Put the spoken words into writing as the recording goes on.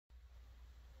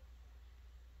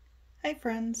Hi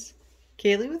friends,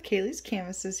 Kayleigh with Kayleigh's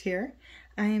Canvases here.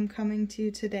 I am coming to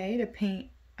you today to paint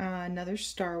another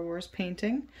Star Wars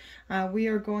painting. We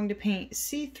are going to paint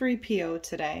C3po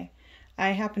today. I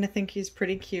happen to think he's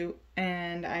pretty cute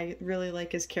and I really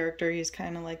like his character. He's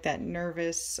kind of like that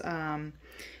nervous,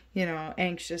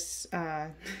 anxious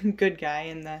good guy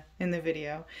in the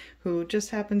video who just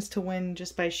happens to win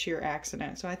just by sheer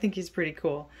accident. So I think he's pretty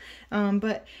cool.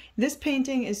 But this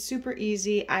painting is super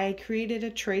easy. I created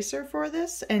a tracer for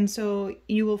this, and so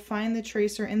you will find the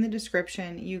tracer in the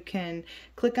description. You can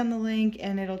click on the link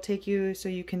and it'll take you so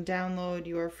you can download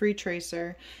your free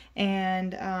tracer.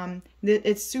 And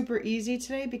it's super easy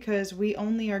today because we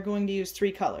only are going to use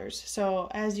 3 colors. So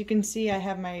as you can see, I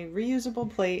have my reusable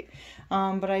plate,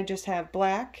 but I just have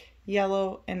black,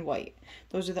 yellow, and white.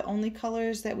 Those are the only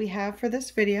colors that we have for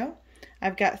this video.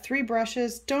 I've got 3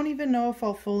 brushes. Don't even know if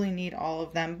I'll fully need all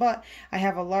of them, but I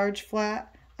have a large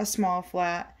flat, a small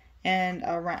flat, and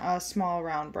a small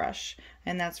round brush,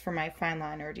 and that's for my fine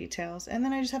liner details. And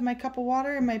then I just have my cup of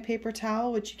water and my paper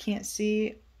towel, which you can't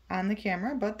see on the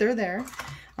camera, but they're there.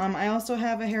 I also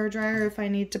have a hair dryer if I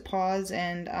need to pause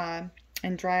and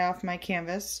dry off my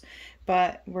canvas,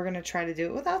 but we're going to try to do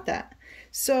it without that.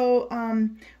 So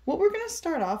what we're going to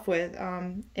start off with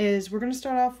is we're going to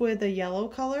start off with a yellow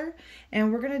color,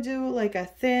 and we're going to do like a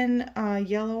thin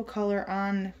yellow color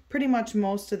on pretty much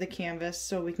most of the canvas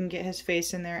so we can get his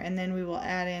face in there, and then we will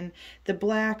add in the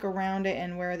black around it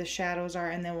and where the shadows are,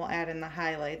 and then we'll add in the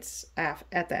highlights at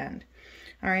the end.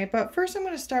 Alright, but first I'm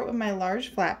going to start with my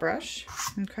large flat brush,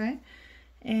 okay?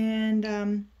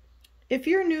 And if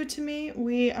you're new to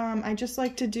me, I just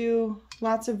like to do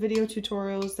lots of video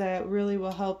tutorials that really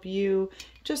will help you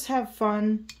just have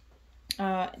fun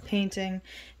painting.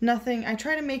 I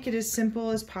try to make it as simple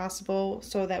as possible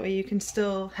so that way you can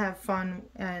still have fun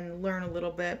and learn a little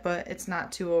bit, but it's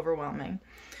not too overwhelming.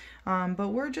 But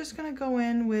we're just going to go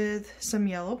in with some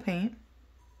yellow paint.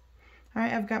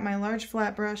 Alright, I've got my large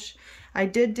flat brush. I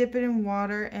did dip it in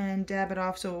water and dab it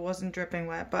off so it wasn't dripping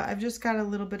wet, but I've just got a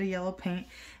little bit of yellow paint,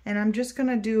 and I'm just going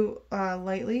to do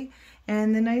lightly.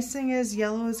 And the nice thing is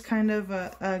yellow is kind of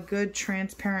a good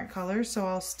transparent color, so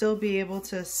I'll still be able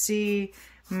to see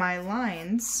my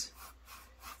lines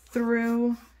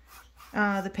through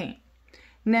the paint.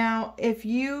 Now, if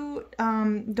you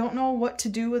don't know what to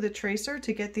do with a tracer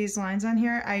to get these lines on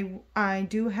here, I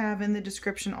do have in the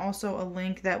description also a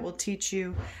link that will teach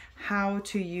you how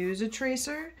to use a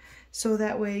tracer, so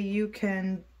that way you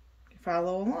can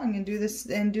follow along and do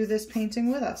this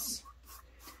painting with us.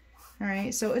 All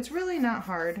right, so it's really not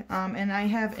hard, and I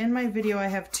have in my video I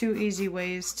have 2 easy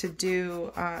ways to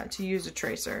use a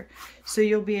tracer, so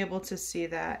you'll be able to see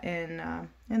that in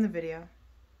the video.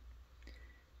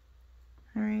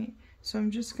 Alright, so I'm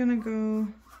just going to go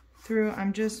through,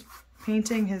 I'm just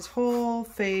painting his whole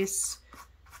face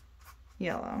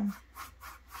yellow.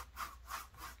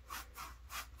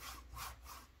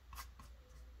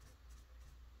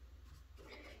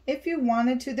 If you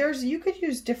wanted to, you could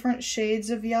use different shades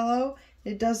of yellow.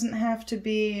 It doesn't have to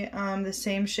be the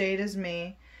same shade as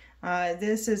me.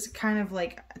 This is kind of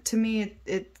like, to me,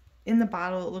 in the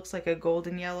bottle it looks like a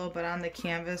golden yellow, but on the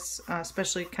canvas,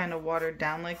 especially kind of watered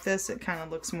down like this, it kind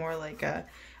of looks more like a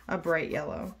bright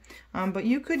yellow. But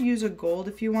you could use a gold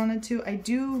if you wanted to. I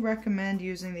do recommend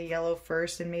using the yellow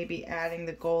first and maybe adding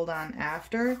the gold on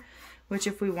after, which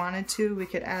if we wanted to, we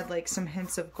could add like some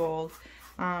hints of gold.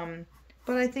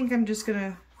 But I think I'm just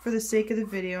gonna, for the sake of the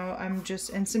video,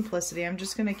 and simplicity, I'm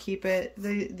just gonna keep it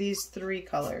these 3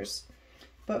 colors.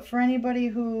 But for anybody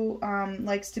who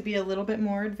likes to be a little bit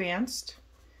more advanced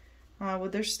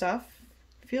with their stuff,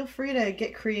 feel free to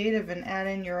get creative and add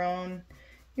in your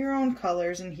own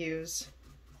colors and hues.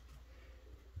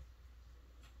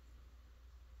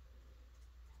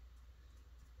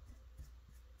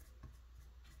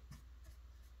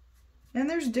 And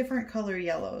there's different color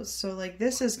yellows. So like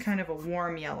this is kind of a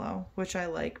warm yellow, which I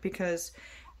like because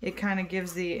it kind of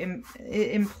gives it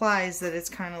implies that it's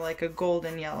kind of like a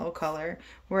golden yellow color,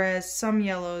 whereas some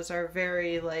yellows are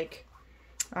very like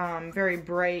very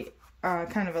bright,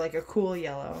 kind of like a cool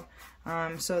yellow.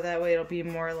 So that way it'll be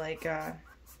more like I'm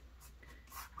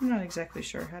not exactly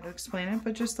sure how to explain it,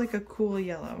 but just like a cool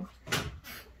yellow.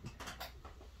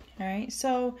 All right,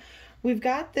 so we've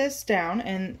got this down,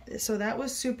 and so that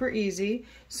was super easy.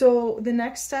 So the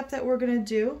next step that we're going to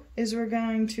do is we're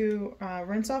going to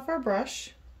rinse off our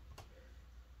brush.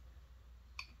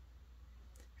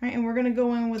 All right, and we're going to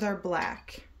go in with our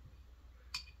black.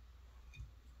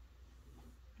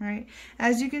 All right,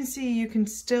 as you can see, you can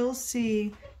still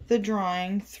see the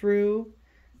drawing through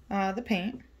the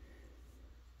paint.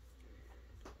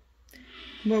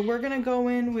 Well, we're gonna go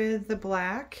in with the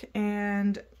black,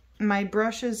 and my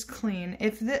brush is clean.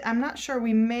 I'm not sure,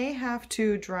 we may have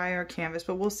to dry our canvas,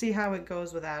 but we'll see how it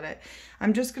goes without it.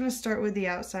 I'm just gonna start with the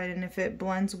outside, and if it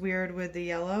blends weird with the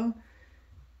yellow,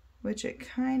 which it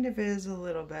kind of is a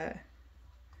little bit,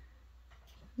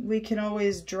 we can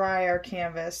always dry our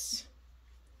canvas.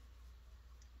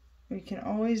 We can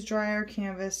always dry our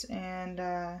canvas and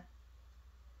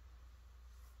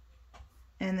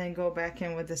then go back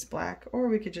in with this black, or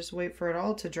we could just wait for it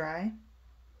all to dry.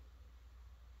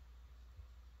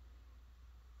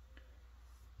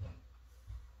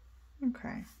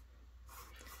 Okay.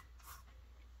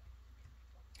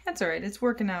 That's all right, it's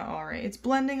working out all right. It's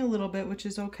blending a little bit, which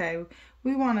is okay.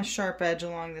 We want a sharp edge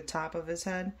along the top of his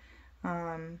head,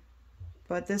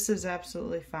 but this is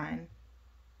absolutely fine.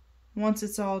 Once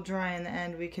it's all dry in the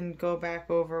end, we can go back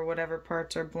over whatever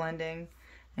parts are blending,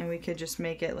 and we could just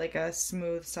make it like a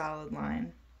smooth, solid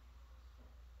line.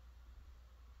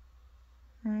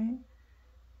 All right,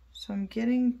 so I'm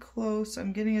getting close.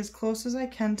 I'm getting as close as I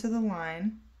can to the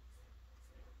line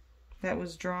that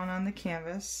was drawn on the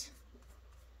canvas.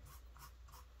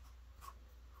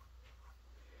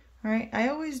 All right, I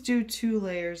always do 2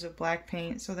 layers of black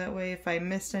paint, so that way if I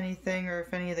missed anything or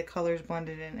if any of the colors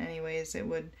blended in anyways, it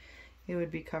would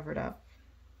be covered up.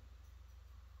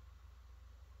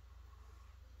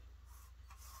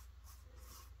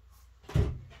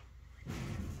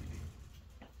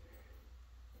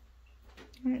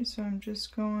 All right, so I'm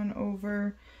just going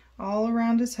over all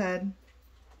around his head.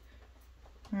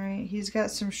 All right, he's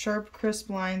got some sharp, crisp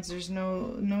lines. There's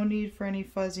no need for any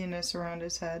fuzziness around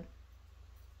his head.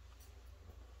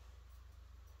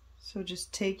 So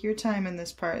just take your time in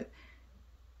this part,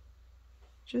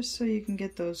 just so you can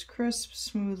get those crisp,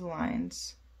 smooth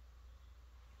lines.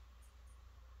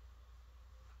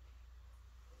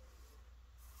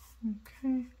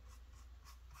 Okay.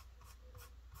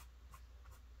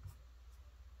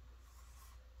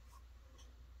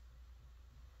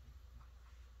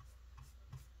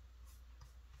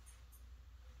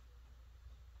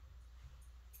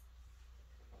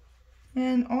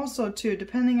 And also too,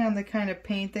 depending on the kind of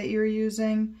paint that you're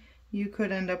using, you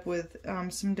could end up with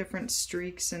some different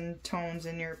streaks and tones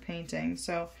in your painting.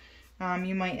 So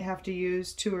you might have to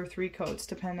use 2 or 3 coats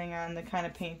depending on the kind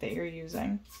of paint that you're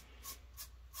using.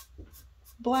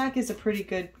 Black is a pretty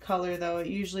good color though. It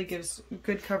usually gives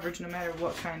good coverage no matter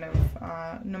what kind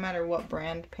of, no matter what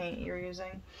brand paint you're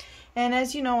using. And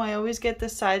as you know, I always get the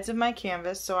sides of my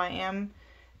canvas, so I am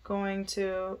going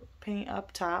to paint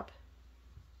up top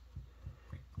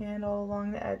and all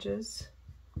along the edges.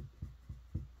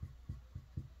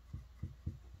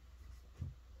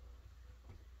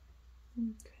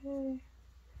 Okay,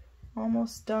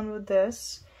 almost done with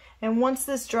this. And once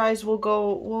this dries, we'll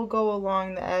go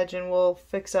along the edge and we'll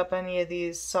fix up any of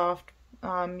these soft,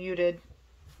 muted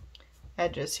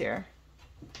edges here.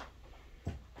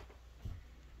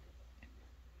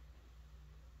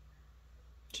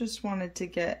 Just wanted to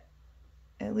get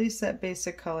at least that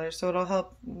basic color, so it'll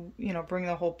help, you know, bring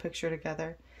the whole picture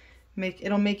together.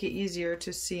 It'll make it easier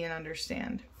to see and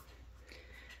understand.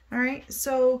 All right,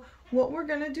 so what we're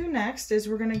gonna do next is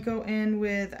we're gonna go in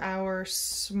with our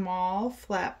small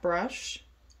flat brush.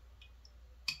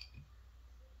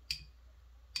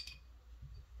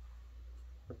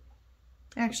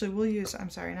 Actually, we'll use,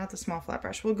 I'm sorry, not the small flat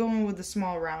brush. We'll go in with the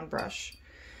small round brush.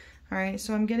 All right,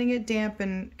 so I'm getting it damp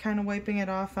and kind of wiping it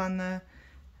off on the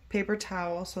paper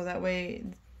towel so that way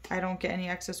I don't get any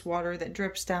excess water that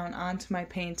drips down onto my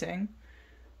painting.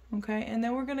 Okay, and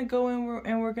then we're gonna go in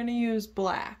and we're gonna use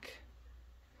black.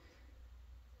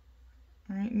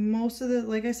 All right, most of the,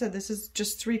 like I said, this is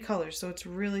just 3 colors, so it's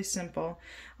really simple.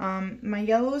 My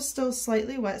yellow is still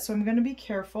slightly wet, so I'm gonna be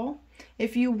careful.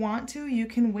 If you want to, you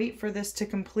can wait for this to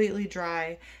completely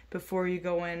dry before you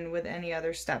go in with any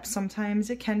other steps. Sometimes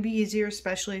it can be easier,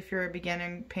 especially if you're a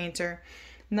beginning painter.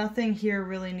 Nothing here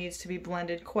really needs to be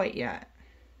blended quite yet.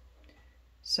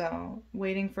 So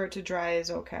waiting for it to dry is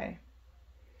okay.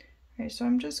 Okay, so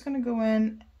I'm just gonna go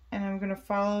in and I'm gonna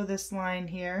follow this line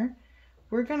here.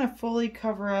 We're gonna fully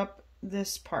cover up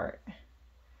this part.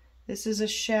 This is a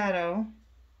shadow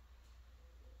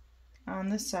on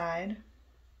the side.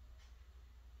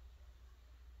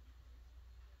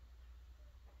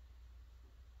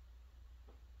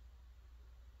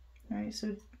 All right, so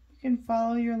you can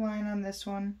follow your line on this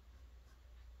one.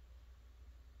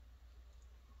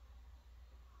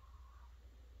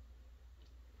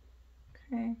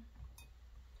 Okay.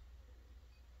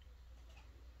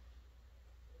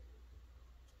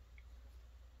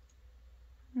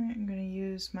 All right, I'm going to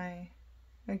use my,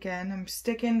 again, I'm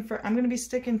going to be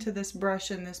sticking to this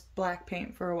brush and this black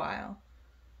paint for a while.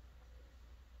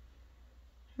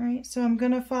 All right, so I'm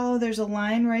gonna follow, there's a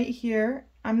line right here.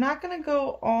 I'm not gonna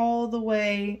go all the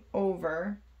way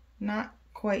over, not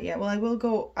quite yet. Well, I will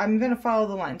go, I'm gonna follow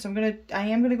the line. So I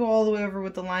am gonna go all the way over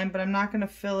with the line, but I'm not gonna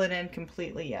fill it in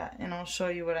completely yet, and I'll show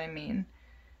you what I mean.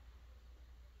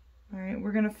 All right,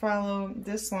 we're gonna follow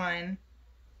this line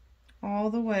all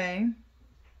the way,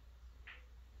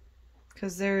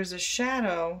 because there's a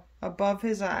shadow above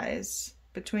his eyes,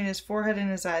 between his forehead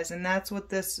and his eyes, and that's what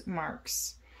this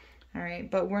marks. All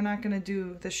right, but we're not going to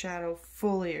do the shadow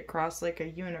fully across like a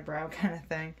unibrow kind of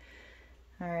thing.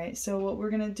 All right, so what we're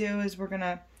going to do is we're going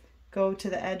to go to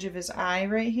the edge of his eye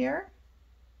right here.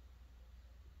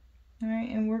 All right,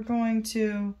 and we're going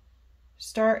to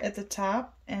start at the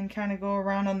top and kind of go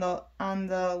around on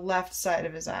the left side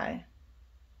of his eye.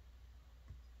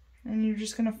 And you're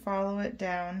just going to follow it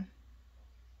down.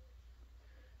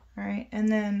 All right, and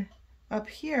then up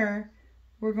here,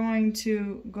 we're going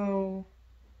to go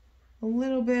a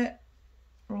little bit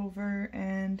over,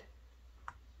 and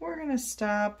we're going to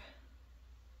stop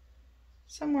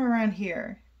somewhere around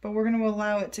here, but we're going to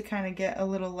allow it to kind of get a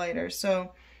little lighter.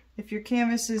 So if your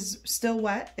canvas is still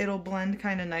wet, it'll blend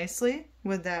kind of nicely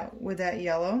with that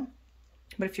yellow.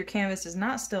 But if your canvas is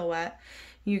not still wet,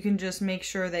 you can just make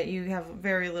sure that you have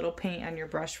very little paint on your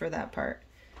brush for that part.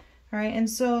 All right, and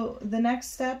so the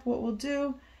next step, what we'll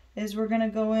do is we're going to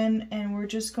go in and we're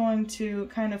just going to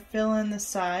kind of fill in the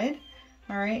side.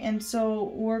 All right, and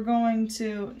so we're going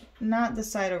to, not the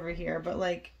side over here, but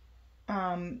like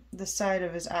the side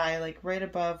of his eye, like right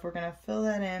above, we're going to fill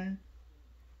that in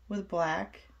with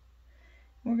black.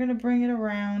 We're going to bring it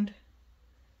around,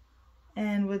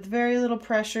 and with very little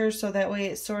pressure, so that way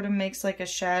it sort of makes like a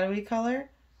shadowy color.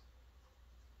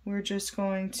 We're just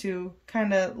going to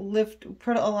kind of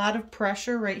put a lot of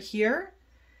pressure right here,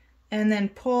 and then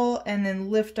pull and then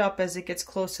lift up as it gets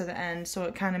close to the end, so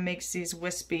it kind of makes these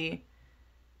wispy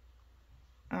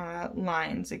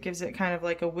lines. It gives it kind of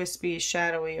like a wispy,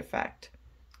 shadowy effect.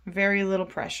 Very little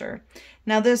pressure.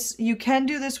 Now this, you can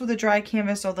do this with a dry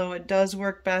canvas, although it does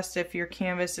work best if your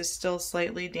canvas is still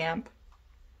slightly damp.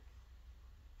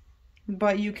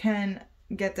 But you can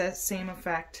get that same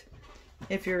effect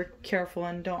if you're careful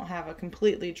and don't have a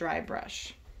completely dry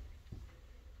brush.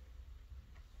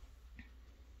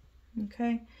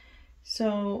 Okay,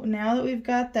 so now that we've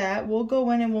got that, we'll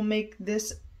go in and we'll make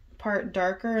this part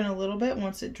darker in a little bit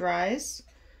once it dries.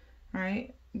 All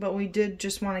right, but we did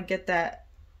just want to get that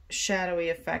shadowy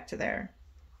effect there.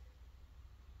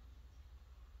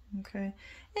 Okay,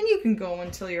 and you can go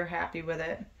until you're happy with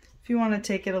it. If you want to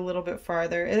take it a little bit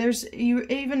farther,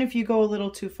 even if you go a little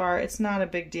too far, it's not a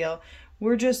big deal.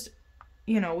 We're just,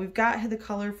 you know, we've got the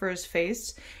color for his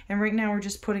face, and right now we're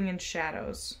just putting in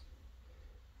shadows.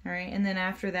 All right, and then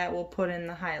after that we'll put in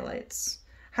the highlights.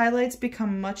 Highlights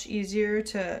become much easier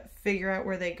to figure out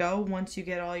where they go once you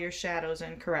get all your shadows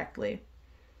in correctly.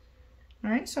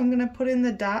 All right, so I'm going to put in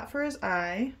the dot for his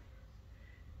eye.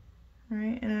 All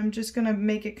right, and I'm just going to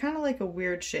make it kind of like a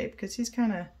weird shape, because he's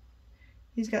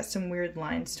got some weird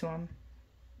lines to him.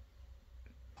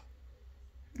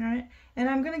 All right, and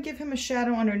I'm going to give him a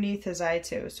shadow underneath his eye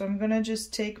too. So I'm going to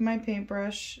just take my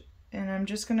paintbrush and I'm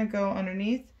just going to go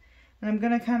underneath, and I'm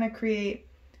going to kind of create,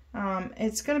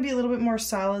 it's going to be a little bit more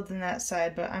solid than that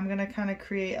side, but I'm going to kind of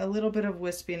create a little bit of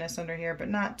wispiness under here, but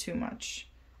not too much.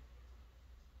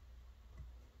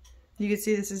 You can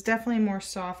see this is definitely a more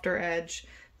softer edge.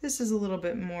 This is a little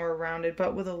bit more rounded,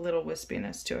 but with a little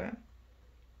wispiness to it.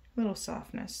 Little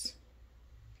softness.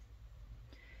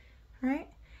 All right.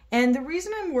 And the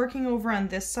reason I'm working over on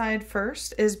this side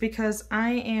first is because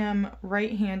I am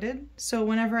right-handed. So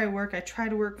whenever I work, I try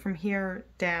to work from here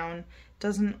down.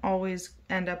 Doesn't always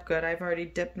end up good. I've already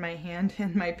dipped my hand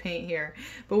in my paint here,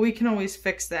 but we can always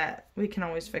fix that. We can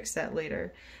always fix that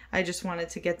later. I just wanted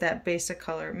to get that basic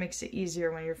color. It makes it easier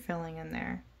when you're filling in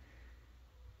there.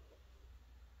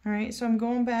 All right, so I'm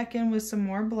going back in with some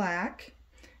more black.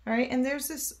 All right, and there's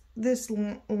this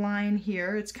line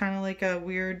here. It's kind of like a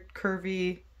weird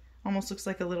curvy, almost looks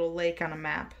like a little lake on a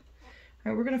map.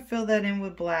 All right, we're gonna fill that in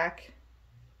with black.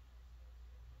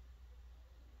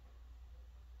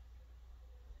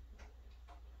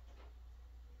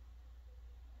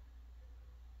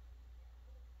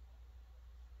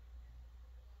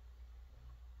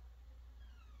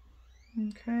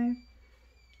 Okay,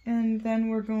 and then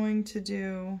we're going to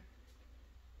do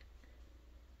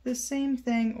the same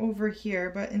thing over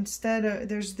here, but instead of,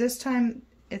 this time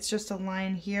it's just a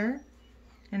line here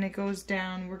and it goes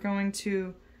down. We're going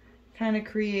to kind of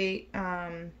create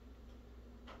a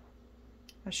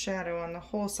shadow on the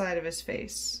whole side of his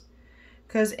face,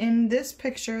 because in this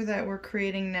picture that we're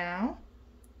creating now,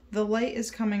 the light is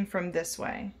coming from this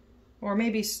way. or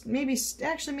maybe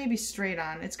straight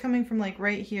on. It's coming from like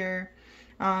right here,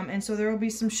 and so there will be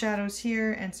some shadows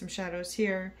here and some shadows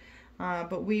here,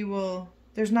 but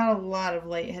there's not a lot of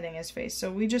light hitting his face,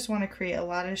 so we just want to create a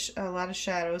lot of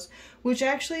shadows, which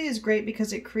actually is great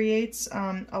because it creates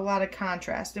a lot of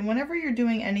contrast. And whenever you're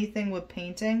doing anything with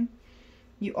painting,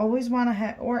 you always want to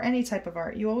have, or any type of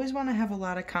art, you always want to have a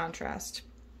lot of contrast.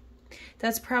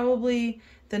 That's probably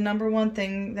the #1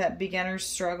 thing that beginners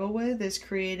struggle with, is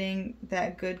creating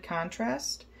that good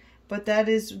contrast. But that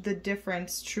is the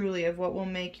difference truly of what will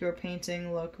make your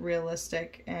painting look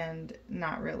realistic and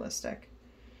not realistic.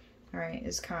 All right,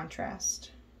 is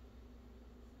contrast.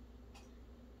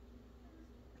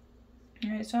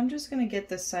 All right, so I'm just going to get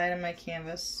the side of my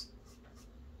canvas.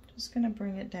 Just going to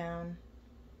bring it down.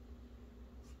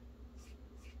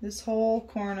 This whole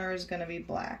corner is going to be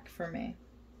black for me.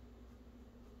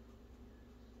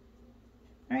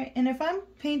 All right, and if I'm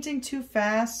painting too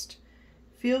fast,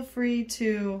 feel free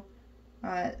to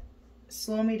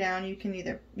slow me down. You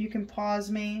can pause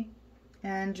me,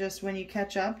 and just when you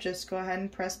catch up, just go ahead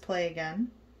and press play again.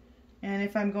 And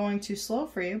if I'm going too slow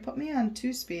for you, put me on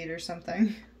 2-speed or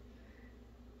something.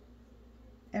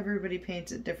 Everybody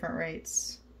paints at different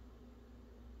rates.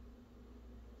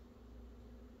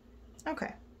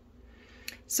 Okay.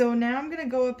 So now I'm going to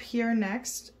go up here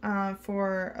next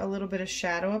for a little bit of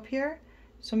shadow up here.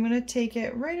 So I'm going to take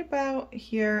it right about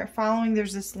here, following,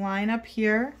 there's this line up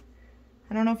here.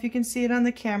 I don't know if you can see it on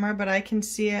the camera, but I can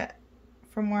see it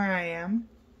from where I am.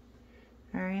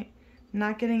 All right, I'm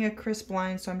not getting a crisp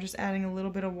line, so I'm just adding a little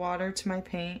bit of water to my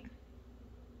paint.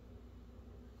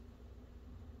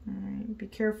 All right, be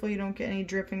careful you don't get any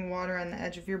dripping water on the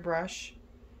edge of your brush.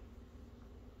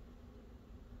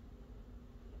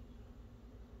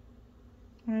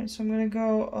 All right, so I'm going to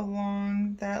go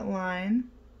along that line.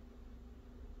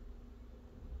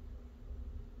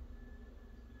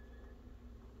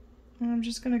 And I'm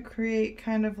just going to create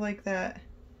kind of like that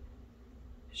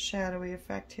shadowy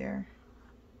effect here.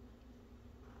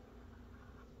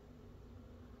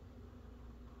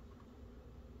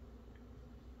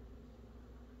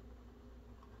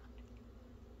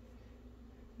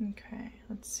 Okay,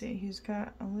 let's see, he's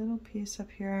got a little piece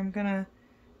up here. I'm gonna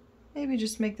maybe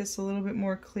just make this a little bit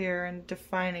more clear and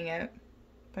defining it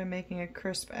by making a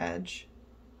crisp edge.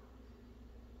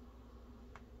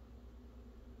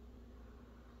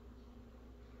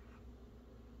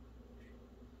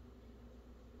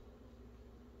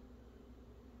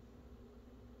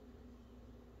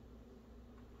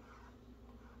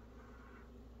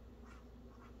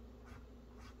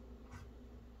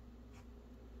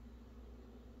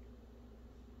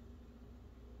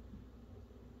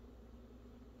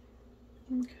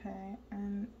 Okay,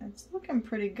 and it's looking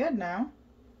pretty good now.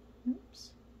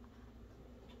 Oops.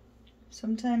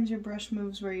 Sometimes your brush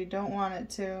moves where you don't want it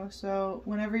to, so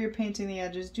whenever you're painting the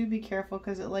edges, do be careful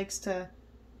because it likes to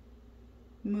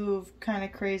move kind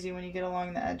of crazy when you get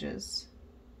along the edges.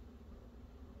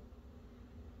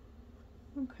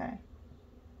 Okay.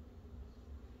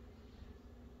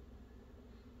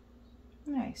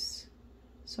 Nice.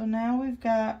 So now we've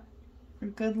got a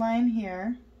good line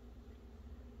here.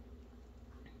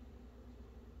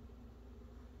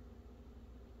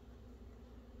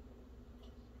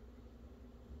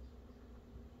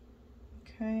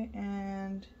 Okay,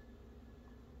 and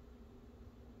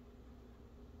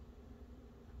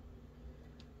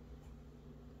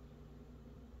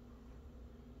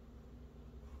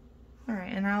all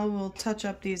right, and I will touch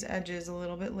up these edges a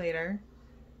little bit later.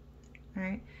 All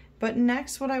right, but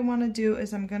next what I want to do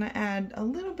is I'm going to add a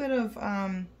little bit of,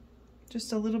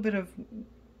 just a little bit of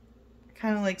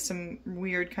kind of like some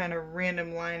weird kind of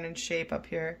random line and shape up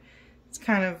here. It's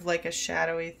kind of like a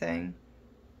shadowy thing.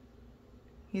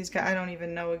 He's got, I don't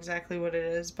even know exactly what it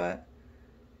is, but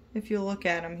if you look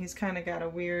at him, he's kind of got a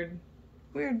weird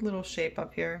little shape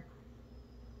up here.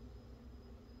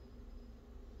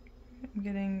 I'm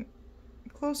getting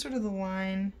closer to the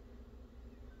line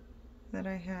that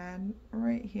I had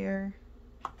right here.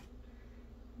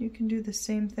 You can do the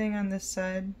same thing on this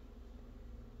side.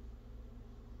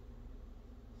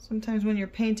 Sometimes when you're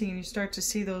painting and you start to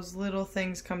see those little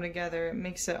things come together, it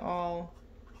makes it all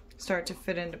start to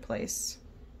fit into place.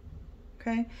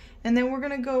 Okay, and then we're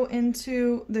going to go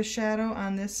into the shadow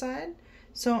on this side.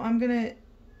 So I'm going to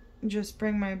just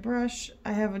bring my brush.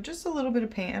 I have just a little bit of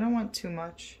paint. I don't want too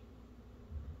much.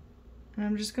 And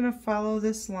I'm just going to follow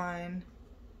this line.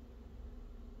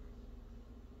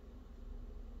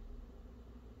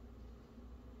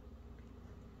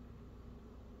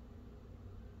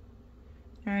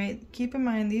 All right, keep in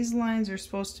mind these lines are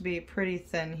supposed to be pretty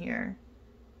thin here.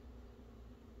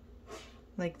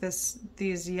 like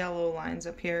these yellow lines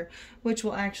up here, which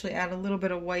will actually add a little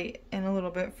bit of white and a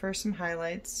little bit for some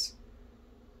highlights.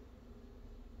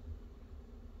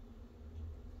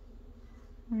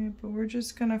 All right, but we're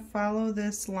just gonna follow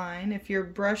this line. If your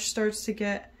brush starts to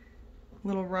get a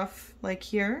little rough like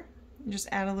here, just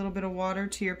add a little bit of water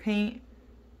to your paint.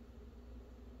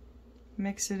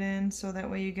 Mix it in so that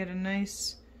way you get a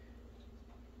nice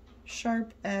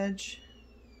sharp edge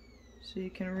so you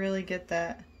can really get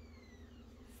that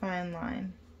fine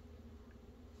line.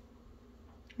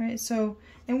 All right, so,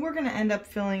 and we're gonna end up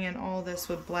filling in all this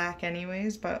with black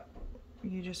anyways, but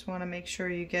you just wanna make sure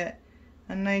you get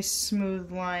a nice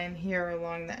smooth line here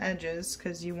along the edges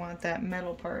because you want that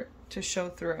metal part to show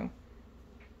through.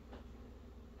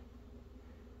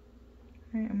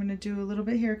 All right, I'm going to do a little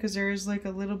bit here because there is like a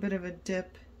little bit of a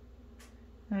dip.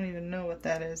 I don't even know what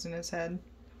that is in his head.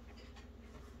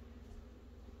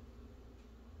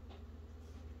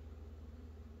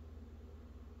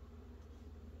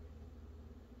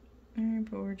 All right,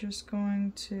 but we're just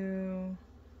going to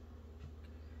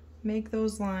make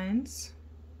those lines.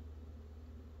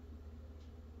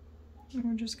 And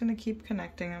we're just going to keep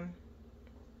connecting them.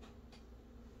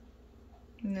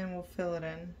 And then we'll fill it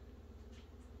in.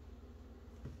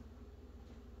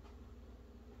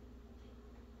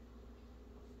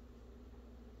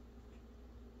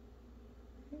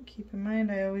 Keep in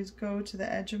mind I always go to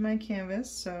the edge of my canvas,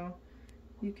 so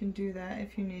you can do that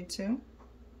if you need to.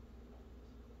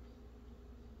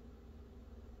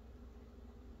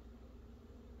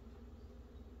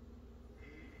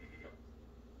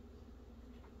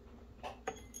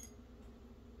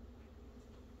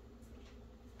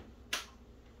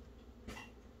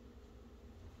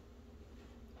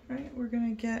 Alright, we're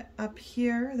going to get up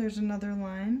here, there's another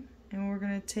line, and we're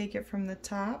going to take it from the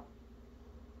top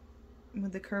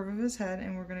with the curve of his head,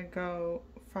 and we're going to go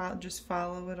just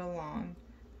follow it along.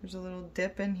 There's a little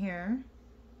dip in here.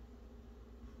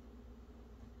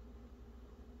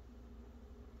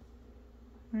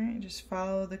 All right, just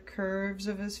follow the curves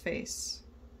of his face.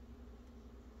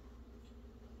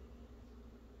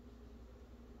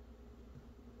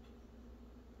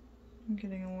 I'm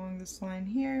getting along this line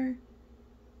here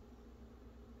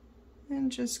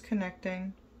and just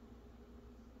connecting.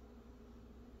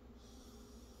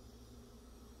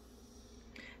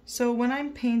 So when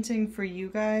I'm painting for you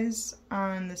guys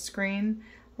on the screen,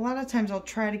 a lot of times I'll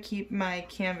try to keep my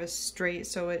canvas straight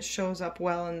so it shows up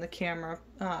well in the camera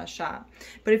shot.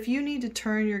 But if you need to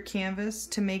turn your canvas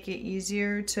to make it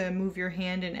easier to move your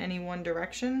hand in any one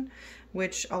direction,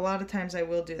 which a lot of times I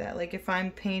will do that. Like if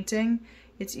I'm painting,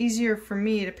 it's easier for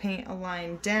me to paint a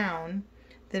line down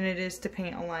than it is to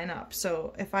paint a line up.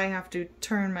 So if I have to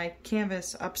turn my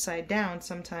canvas upside down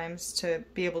sometimes to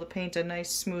be able to paint a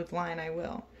nice smooth line, I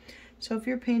will. So if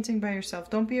you're painting by yourself,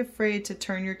 don't be afraid to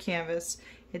turn your canvas.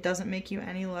 It doesn't make you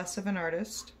any less of an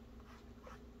artist.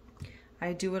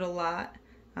 I do it a lot.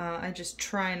 I just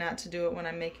try not to do it when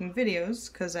I'm making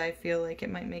videos because I feel like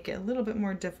it might make it a little bit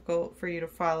more difficult for you to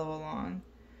follow along.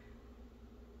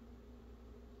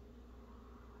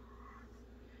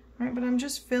 All right, but I'm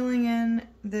just filling in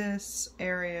this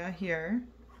area here.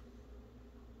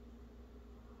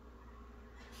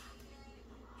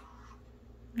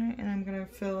 All right, and I'm gonna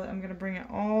fill it, I'm gonna bring it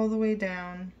all the way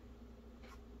down.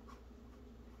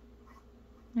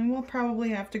 And we'll probably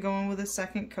have to go in with a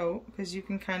second coat because you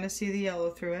can kind of see the yellow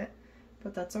through it,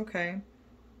 but that's okay.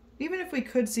 Even if we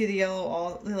could see the yellow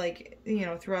all, like, you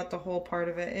know, throughout the whole part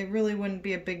of it, it really wouldn't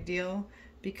be a big deal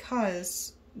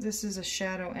because this is a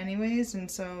shadow anyways,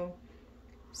 and so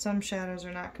some shadows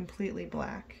are not completely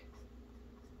black.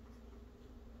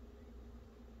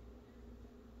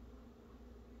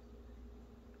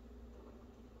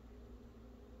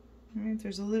 All right,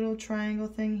 there's a little triangle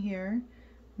thing here.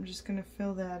 I'm just going to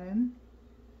fill that in.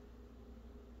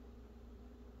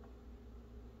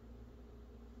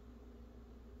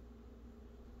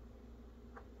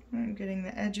 I'm getting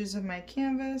the edges of my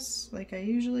canvas like I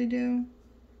usually do.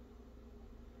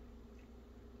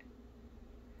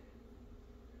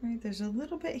 All right, there's a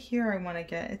little bit here I want to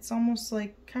get. It's almost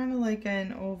like, kind of like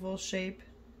an oval shape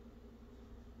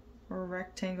or a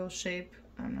rectangle shape.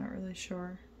 I'm not really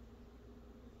sure.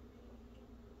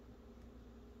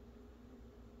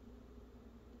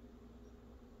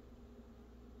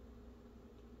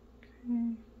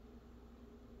 Okay.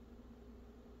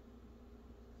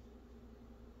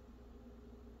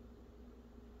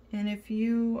 And if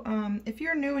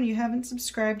you're new and you haven't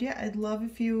subscribed yet, I'd love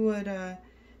if you would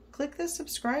click the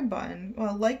subscribe button.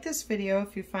 Well, like this video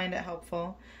if you find it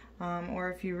helpful,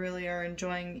 or if you really are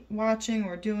enjoying watching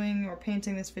or doing or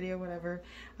painting this video, whatever.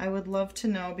 I would love to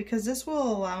know because this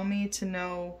will allow me to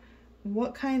know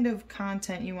what kind of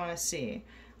content you want to see.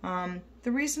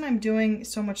 The reason I'm doing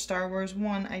so much Star Wars,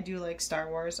 one, I do like Star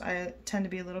Wars. I tend to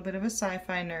be a little bit of a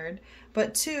sci-fi nerd.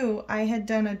 But two, I had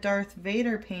done a Darth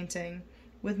Vader painting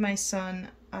with my son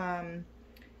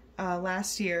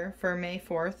last year for May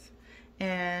 4th.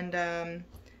 And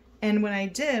when I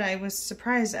did, I was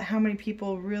surprised at how many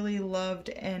people really loved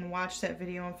and watched that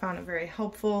video and found it very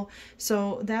helpful.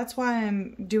 So that's why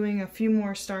I'm doing a few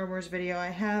more Star Wars video. I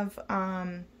have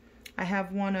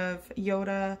one of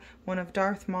Yoda, one of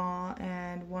Darth Maul,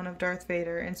 and one of Darth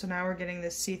Vader. And so now we're getting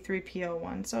this c3po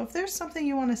one. So if there's something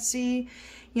you want to see,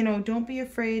 you know, don't be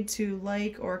afraid to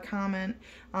like or comment.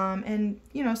 And,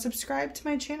 you know, subscribe to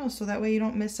my channel so that way you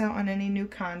don't miss out on any new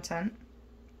content.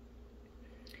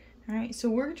 Alright, so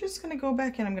we're just going to go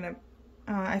back and I'm going to,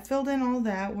 I filled in all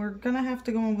that. We're going to have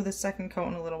to go in with a second coat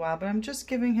in a little while, but I'm just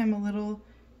giving him a little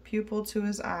pupil to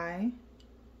his eye.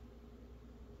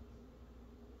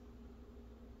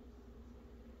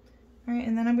 Alright,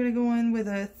 and then I'm going to go in with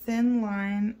a thin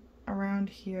line around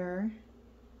here.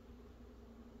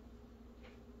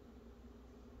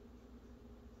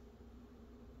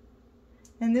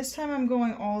 And this time I'm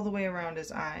going all the way around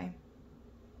his eye.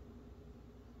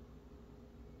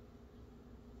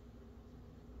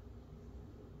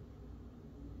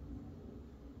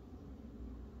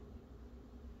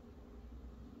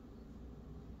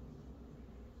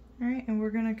 Alright, and we're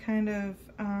going to kind of,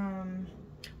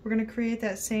 we're going to create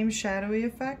that same shadowy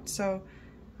effect. So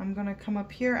I'm going to come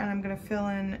up here and I'm going to fill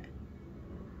in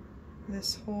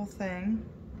this whole thing.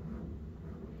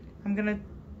 I'm going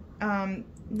to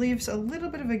leave a little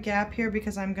bit of a gap here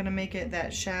because I'm going to make it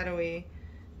that shadowy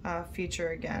feature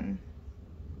again.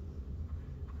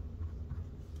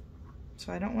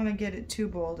 So I don't want to get it too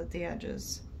bold at the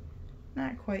edges.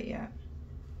 Not quite yet.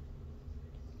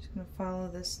 Just going to follow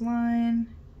this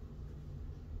line.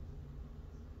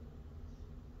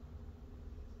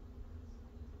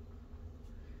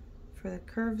 For the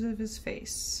curves of his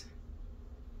face.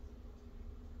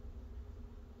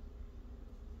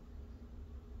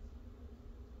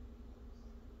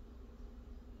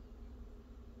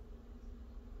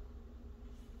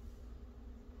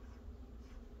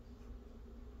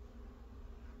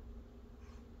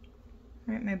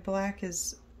 All right, my black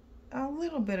is a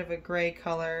little bit of a gray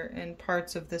color in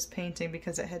parts of this painting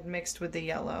because it had mixed with the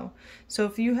yellow. So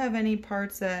if you have any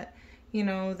parts that you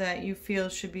know, that you feel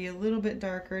should be a little bit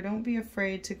darker, don't be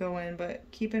afraid to go in, but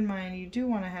keep in mind you do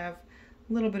want to have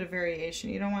a little bit of variation.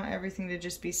 You don't want everything to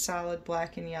just be solid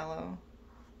black and yellow.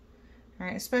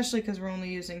 Alright, especially because we're only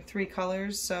using 3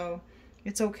 colors, so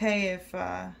it's okay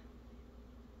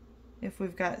if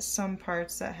we've got some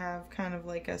parts that have kind of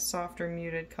like a softer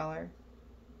muted color.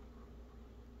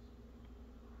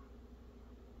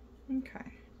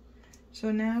 Okay. So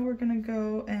now we're going to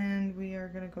go and we are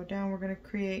going to go down. We're going to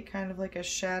create kind of like a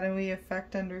shadowy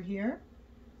effect under here.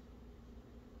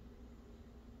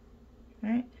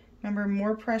 Right? Remember,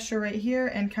 more pressure right here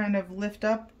and kind of lift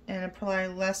up and apply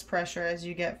less pressure as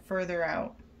you get further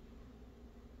out.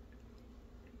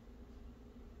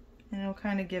 And it'll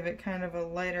kind of give it kind of a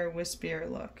lighter,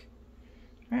 wispier look.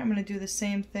 All right, I'm going to do the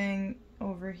same thing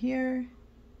over here.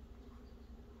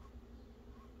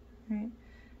 All right.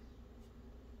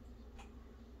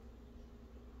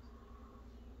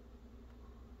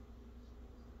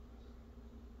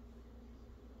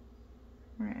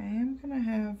 Alright, I am going to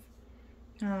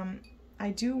have, I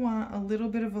do want a little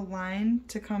bit of a line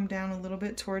to come down a little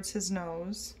bit towards his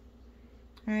nose.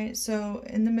 Alright, so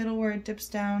in the middle where it dips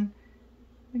down,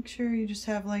 make sure you just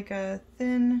have like a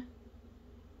thin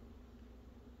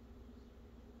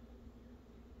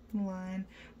line.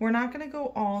 We're not going to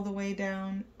go all the way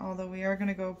down, although we are going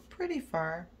to go pretty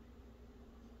far.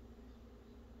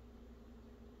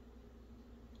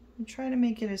 And try to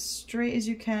make it as straight as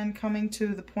you can coming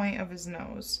to the point of his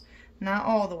nose. Not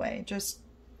all the way, just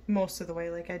most of the way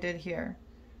like I did here.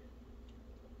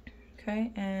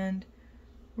 Okay, and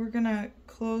we're gonna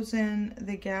close in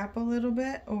the gap a little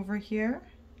bit over here.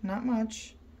 Not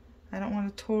much. I don't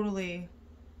want to totally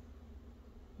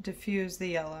diffuse the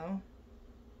yellow.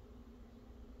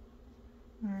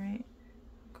 Alright,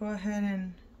 go ahead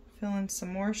and fill in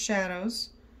some more shadows.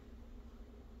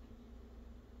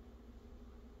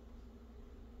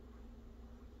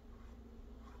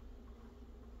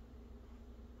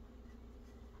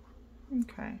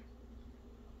 Okay.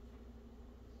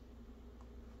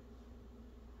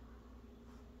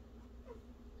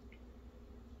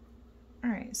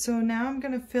 Alright, so now I'm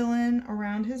going to fill in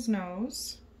around his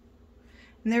nose.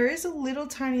 And there is a little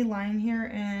tiny line here,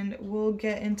 and we'll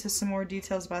get into some more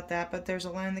details about that, but there's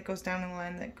a line that goes down and a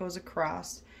line that goes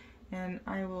across, and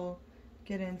I will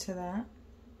get into that.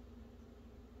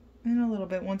 in a little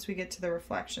bit once we get to the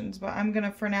reflections. But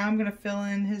for now, I'm gonna fill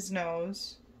in his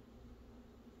nose.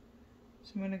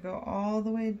 So I'm gonna go all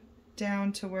the way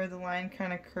down to where the line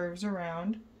kind of curves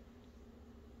around.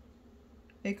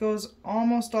 It goes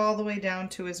almost all the way down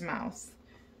to his mouth.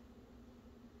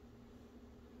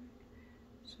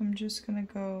 So I'm just gonna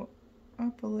go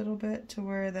up a little bit to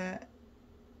where that,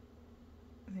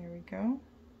 there we go,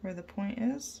 where the point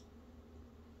is.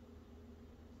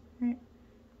 Right.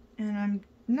 And I'm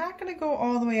not going to go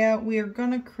all the way out. We are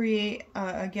going to create,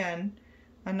 again,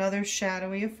 another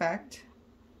shadowy effect.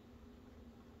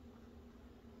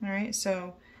 Alright,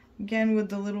 so again with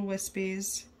the little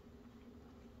wispies.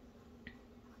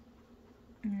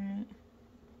 Alright.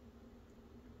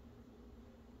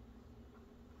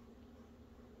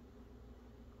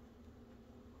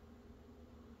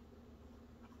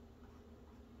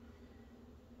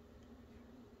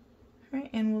 Alright,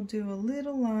 and we'll do a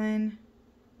little line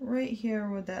right here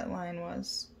where that line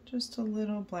was. Just a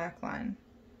little black line.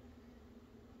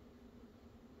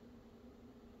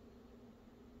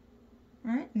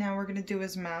 Alright, now we're going to do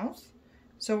his mouth.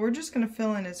 So we're just going to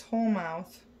fill in his whole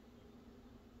mouth.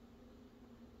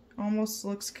 Almost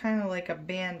looks kind of like a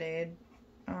band-aid.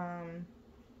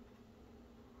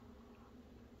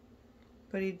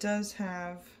 But he does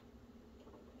have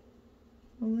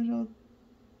a little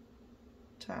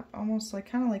top, almost like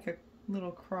kind of like a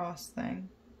little cross thing.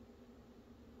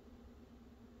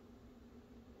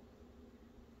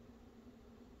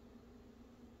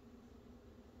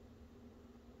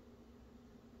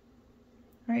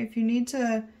 Alright, if you need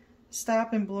to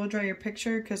stop and blow dry your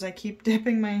picture because I keep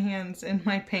dipping my hands in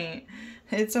my paint,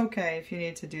 it's okay if you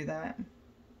need to do that.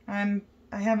 I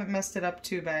haven't messed it up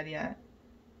too bad yet.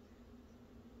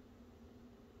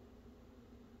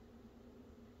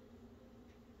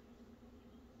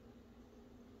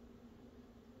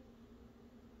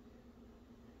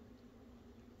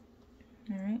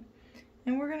 Alright,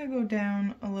 and we're going to go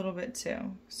down a little bit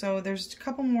too. So there's a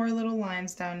couple more little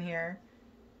lines down here,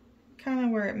 kind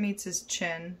of where it meets his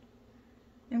chin,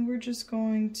 and we're just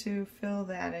going to fill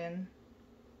that in.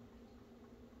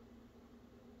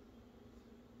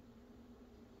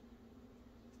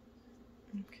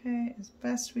 Okay, as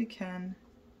best we can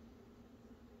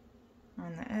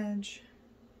on the edge.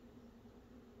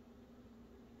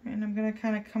 And I'm going to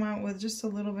kind of come out with just a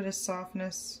little bit of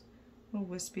softness, a little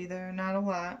wispy there, not a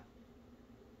lot.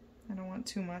 I don't want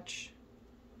too much.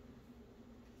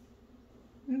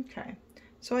 Okay,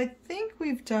 so I think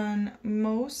we've done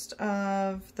most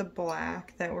of the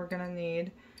black that we're going to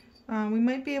need. We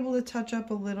might be able to touch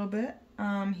up a little bit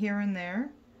here and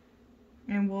there.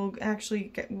 And we'll actually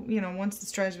get, once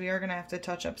this dries, we are going to have to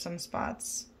touch up some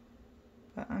spots.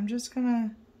 But I'm just going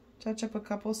to touch up a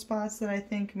couple spots that I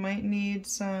think might need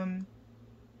some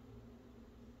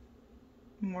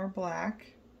more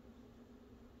black.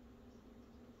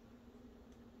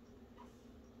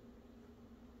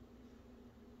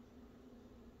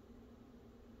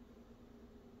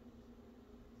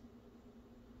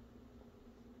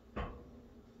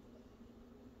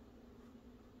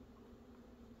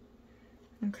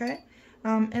 Okay,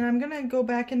 and I'm going to go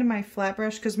back into my flat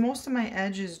brush because most of my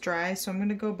edge is dry, so I'm going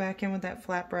to go back in with that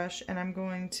flat brush and I'm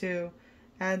going to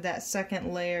add that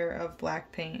second layer of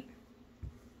black paint.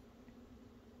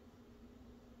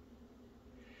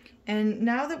 And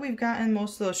now that we've gotten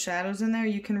most of those shadows in there,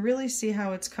 you can really see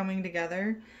how it's coming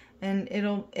together, and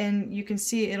you can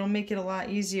see it'll make it a lot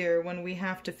easier when we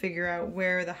have to figure out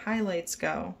where the highlights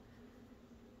go.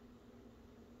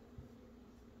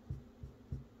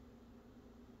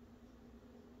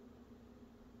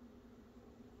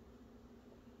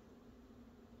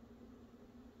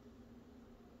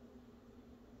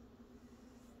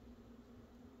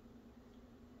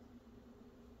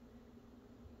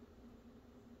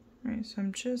 Alright, so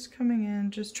I'm just coming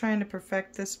in, just trying to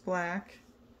perfect this black.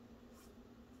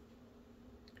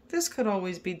 This could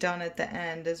always be done at the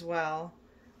end as well.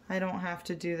 I don't have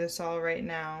to do this all right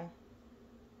now.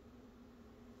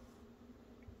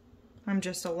 I'm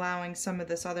just allowing some of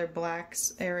this other black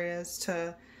areas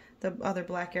to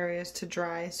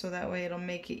dry, so that way it'll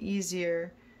make it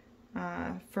easier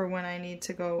for when I need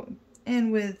to go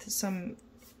in with some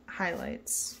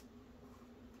highlights.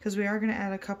 Because we are going to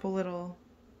add a couple little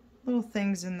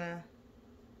things in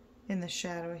the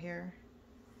shadow here.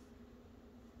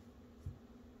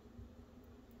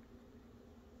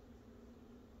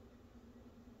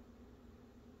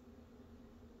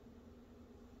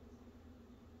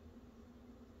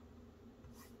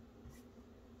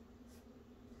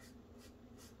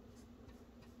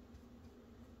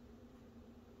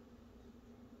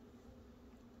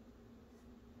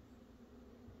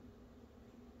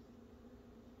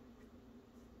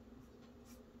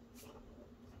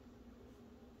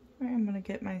 All right, I'm gonna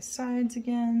get my sides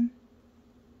again.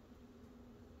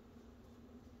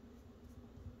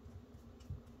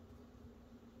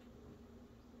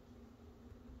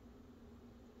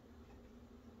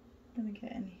 I'm gonna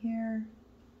get in here.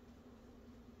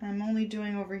 I'm only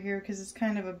doing over here because it's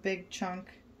kind of a big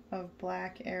chunk of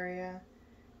black area.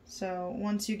 So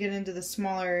once you get into the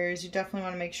smaller areas, you definitely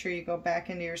want to make sure you go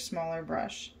back into your smaller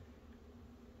brush.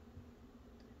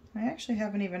 I actually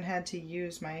haven't even had to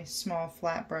use my small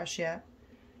flat brush yet.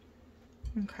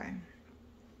 Okay.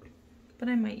 But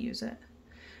I might use it.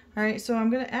 Alright, so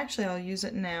I'll use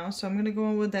it now. So I'm gonna go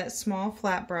in with that small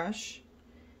flat brush.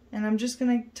 And I'm just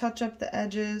gonna touch up the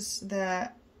edges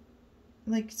that,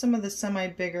 like some of the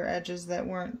semi-bigger edges that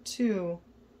weren't too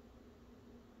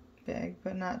big,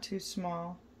 but not too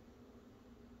small.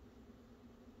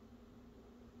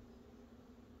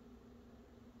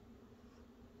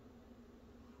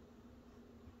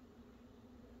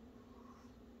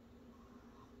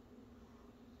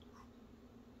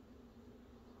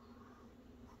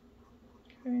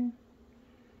 Okay. And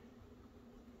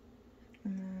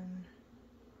then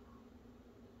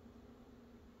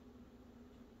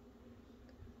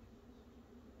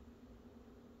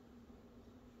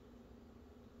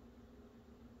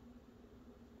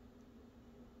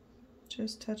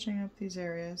just touching up these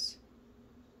areas.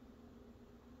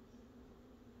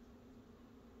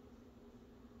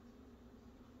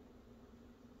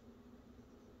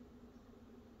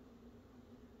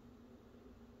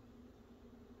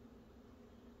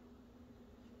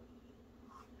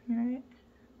 Alright,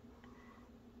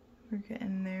 we're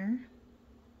getting there.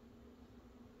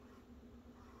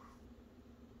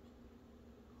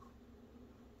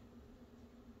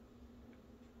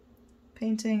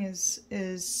 Painting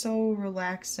is so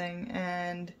relaxing,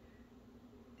 and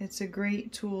it's a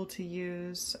great tool to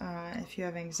use if you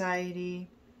have anxiety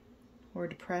or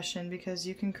depression, because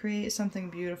you can create something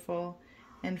beautiful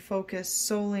and focus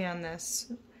solely on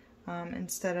this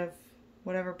instead of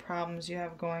whatever problems you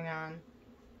have going on.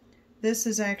 This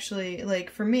is actually, like,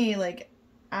 for me, like,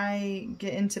 I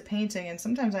get into painting and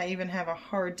sometimes I even have a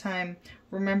hard time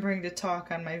remembering to talk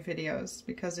on my videos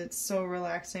because it's so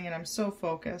relaxing and I'm so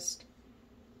focused.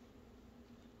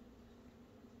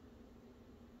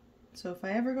 So if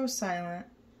I ever go silent,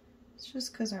 it's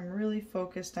just because I'm really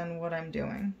focused on what I'm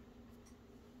doing.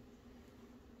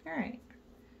 Alright,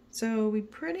 so we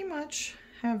pretty much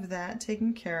have that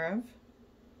taken care of.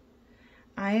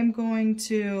 I am going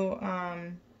to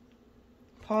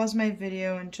pause my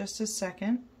video in just a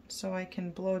second so I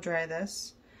can blow dry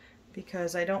this,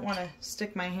 because I don't want to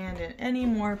stick my hand in any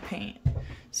more paint.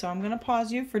 So I'm going to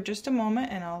pause you for just a moment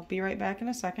and I'll be right back in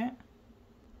a second.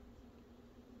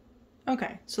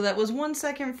 Okay, so that was 1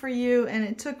 second for you, and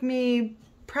it took me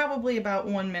probably about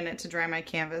 1 minute to dry my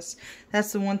canvas.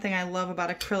 That's the one thing I love about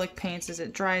acrylic paints, is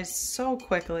it dries so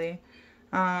quickly.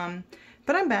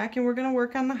 But I'm back and we're going to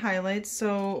work on the highlights.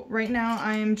 So right now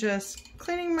I am just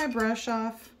cleaning my brush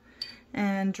off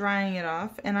and drying it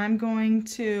off, and I'm going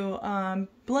to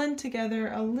blend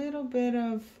together a little bit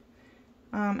of,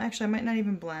 actually I might not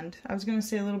even blend. I was going to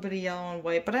say a little bit of yellow and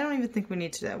white, but I don't even think we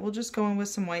need to do that. We'll just go in with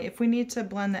some white. If we need to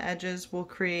blend the edges, we'll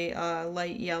create a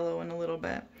light yellow in a little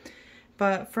bit.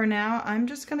 But for now, I'm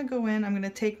just going to go in, I'm going to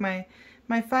take my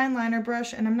fine liner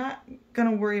brush, and I'm not going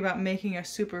to worry about making a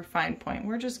super fine point.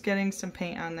 We're just getting some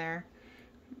paint on there.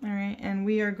 Alright, and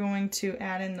we are going to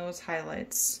add in those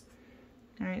highlights.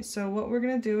 Alright, so what we're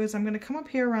going to do is I'm going to come up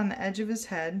here around the edge of his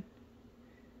head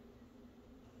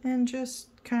and just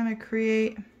kind of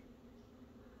create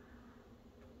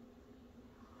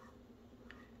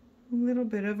a little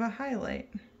bit of a highlight.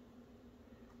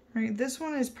 Alright, this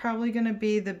one is probably going to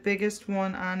be the biggest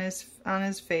one on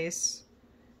his face.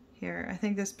 Here, I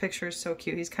think this picture is so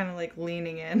cute. He's kind of like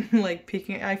leaning in, like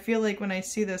peeking. I feel like when I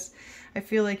see this, I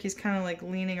feel like he's kind of like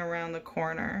leaning around the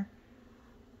corner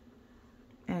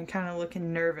and kind of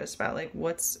looking nervous about like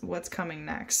what's coming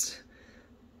next.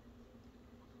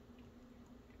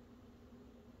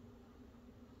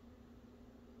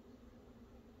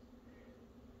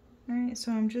 Alright,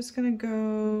 so I'm just gonna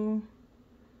go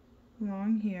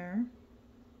along here.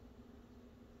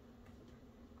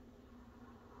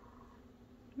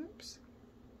 Oops.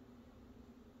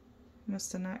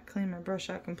 Must have not cleaned my brush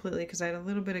out completely because I had a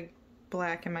little bit of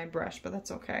black in my brush, but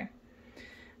that's okay.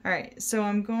 Alright, so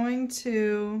I'm going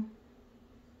to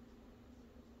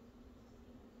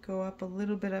go up a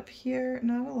little bit up here,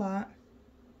 not a lot.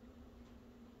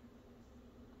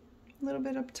 A little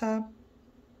bit up top,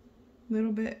 a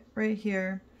little bit right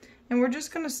here. And we're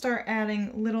just going to start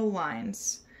adding little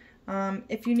lines.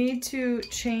 If you need to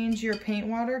change your paint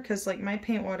water, because like my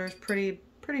paint water is pretty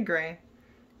gray,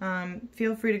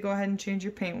 Feel free to go ahead and change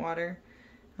your paint water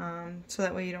so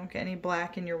that way you don't get any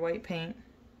black in your white paint.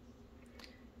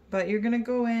 But you're going to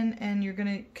go in and you're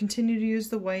going to continue to use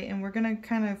the white, and we're going to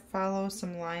kind of follow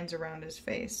some lines around his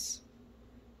face.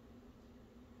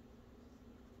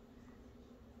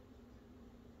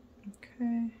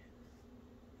 Okay.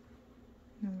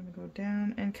 I'm going to go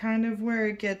down, and kind of where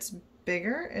it gets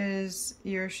bigger is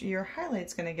your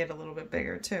highlight's going to get a little bit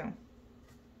bigger too.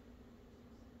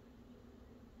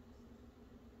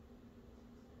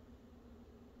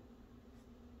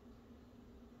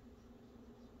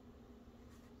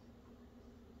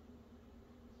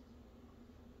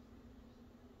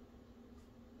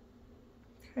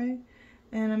 Okay,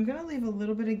 and I'm going to leave a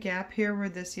little bit of gap here where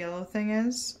this yellow thing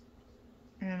is,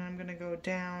 and I'm going to go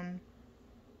down,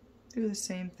 do the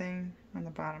same thing on the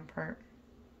bottom part.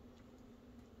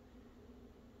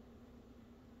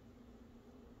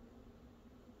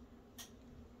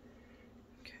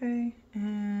 Okay,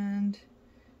 and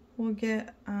we'll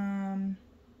get right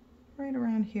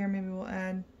around here, maybe we'll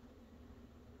add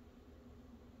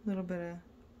a little bit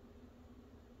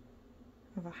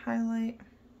of a highlight.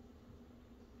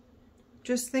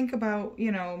 Just think about,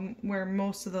 you know, where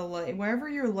most of the light, wherever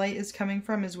your light is coming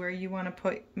from is where you want to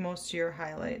put most of your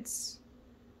highlights.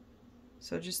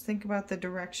 So just think about the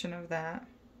direction of that.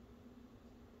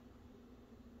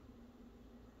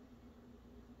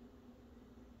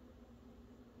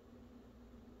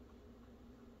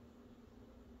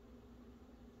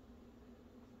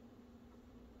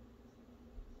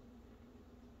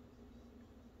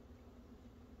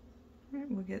 All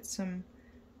right, we'll get some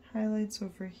highlights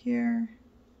over here.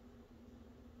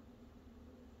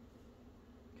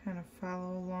 Kind of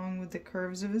follow along with the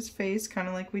curves of his face, kind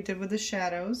of like we did with the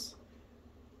shadows.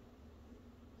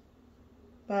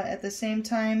 But at the same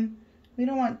time, we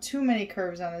don't want too many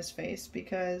curves on his face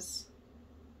because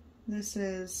this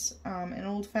is an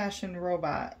old-fashioned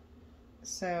robot.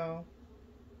 So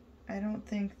I don't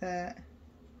think that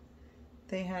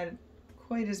they had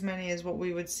quite as many as what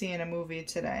we would see in a movie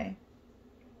today.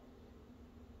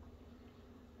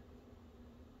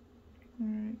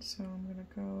 Alright, so I'm going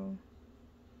to go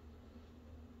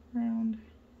around.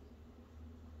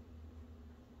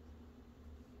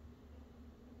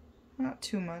 Not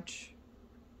too much.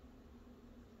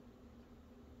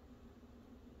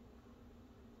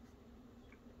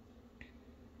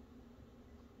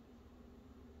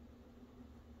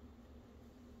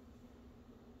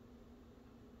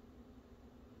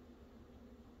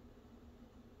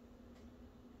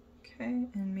 Okay,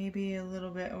 and maybe a little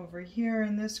bit over here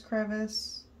in this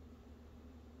crevice.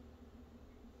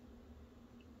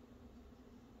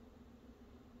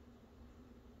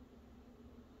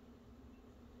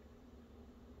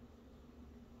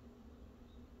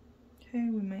 Okay,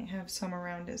 we might have some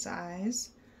around his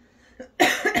eyes.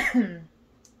 Alright,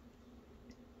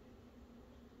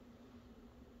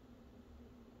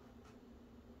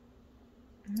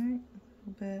 a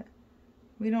little bit.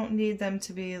 We don't need them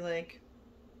to be like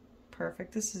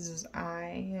perfect. This is his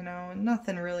eye, you know.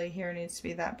 Nothing really here needs to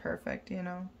be that perfect, you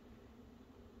know.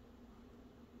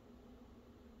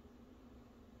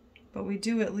 But we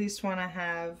do at least want to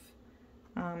have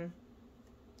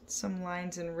some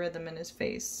lines and rhythm in his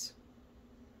face.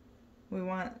 We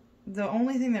want, the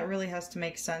only thing that really has to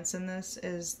make sense in this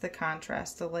is the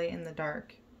contrast, the light and the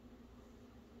dark.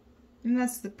 And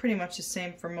that's pretty much the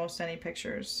same for most any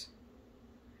pictures.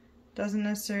 Doesn't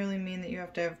necessarily mean that you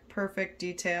have to have perfect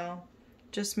detail.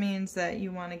 Just means that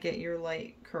you want to get your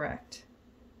light correct.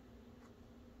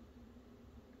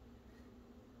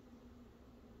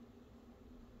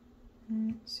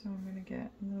 So I'm going to get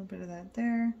a little bit of that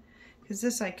there. Because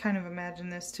this, I kind of imagine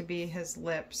this to be his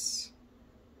lips.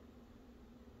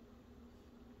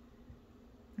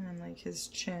 And like his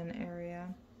chin area.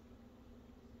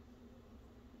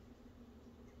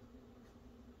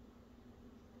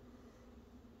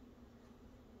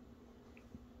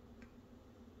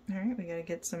 Alright, we gotta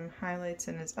get some highlights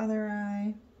in his other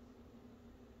eye.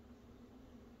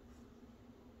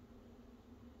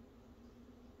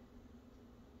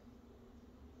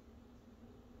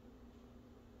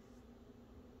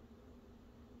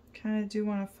 Kind of do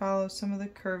want to follow some of the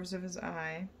curves of his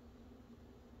eye.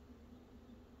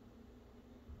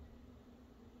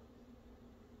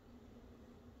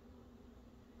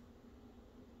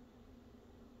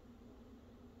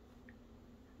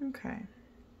 Okay.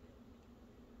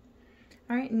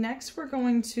 All right, next we're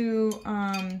going to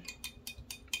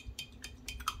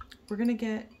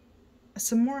get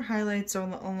some more highlights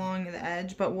along the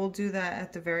edge, but we'll do that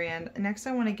at the very end. Next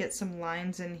I want to get some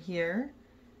lines in here.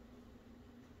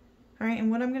 All right,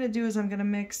 and what I'm going to do is I'm going to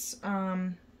mix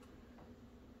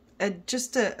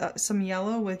some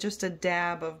yellow with just a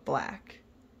dab of black.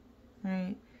 All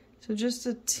right, so just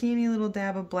a teeny little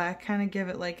dab of black, kind of give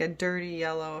it like a dirty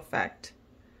yellow effect.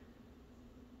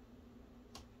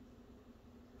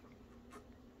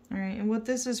 All right, and what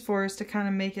this is for is to kind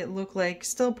of make it look like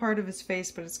still part of his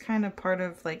face, but it's kind of part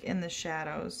of like in the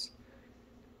shadows.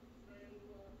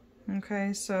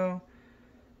 Okay, so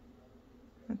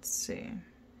let's see.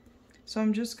 So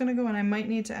I'm just gonna go, and I might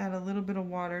need to add a little bit of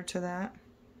water to that,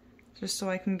 just so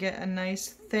I can get a nice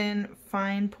thin,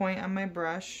 fine point on my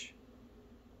brush.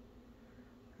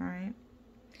 All right,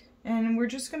 and we're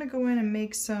just gonna go in and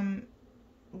make some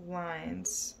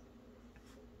lines.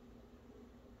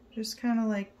 Just kind of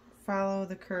like follow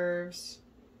the curves.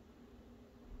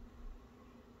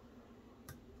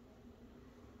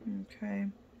 Okay.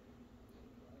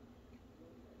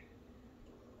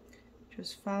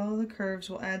 Just follow the curves.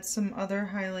 We'll add some other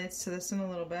highlights to this in a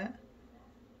little bit.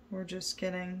 We're just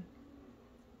getting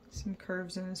some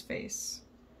curves in his face,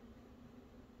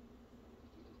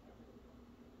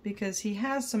 because he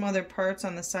has some other parts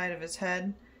on the side of his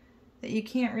head that you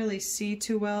can't really see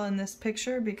too well in this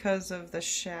picture because of the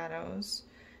shadows,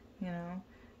 you know.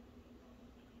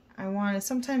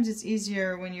 Sometimes it's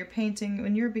easier when you're painting,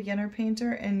 when you're a beginner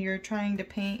painter and you're trying to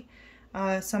paint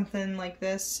something like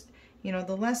this, you know,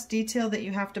 the less detail that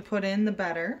you have to put in, the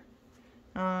better.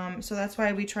 So that's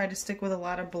why we try to stick with a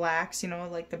lot of blacks, you know,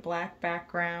 like the black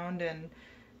background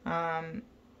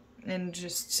and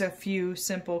just a few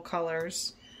simple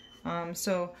colors.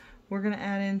 So we're going to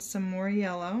add in some more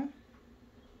yellow.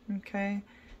 Okay,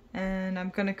 and I'm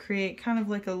going to create kind of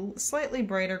like a slightly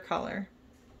brighter color.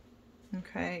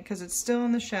 Okay, because it's still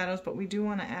in the shadows, but we do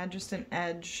want to add just an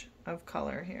edge of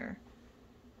color here.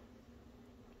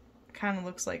 Kind of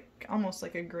looks like almost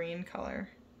like a green color.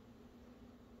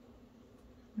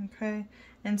 Okay,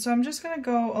 and so I'm just going to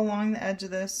go along the edge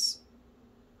of this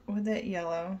with that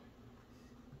yellow.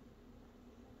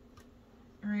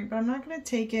 Alright, but I'm not going to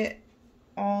take it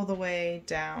all the way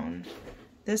down.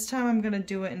 This time I'm going to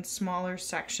do it in smaller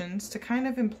sections to kind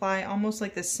of imply almost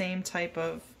like the same type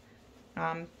of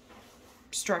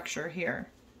structure here,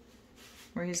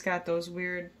 where he's got those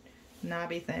weird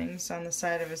knobby things on the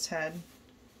side of his head.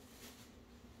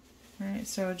 Alright,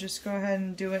 so just go ahead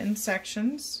and do it in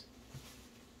sections.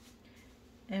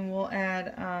 And we'll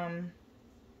add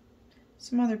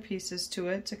some other pieces to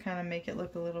it to kind of make it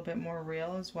look a little bit more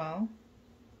real as well.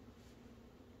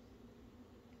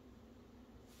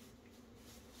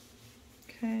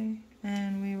 Okay,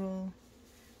 and we will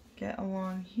get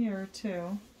along here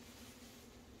too.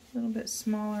 A little bit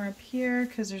smaller up here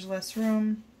because there's less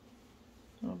room.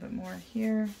 A little bit more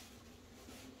here.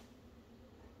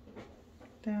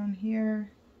 Down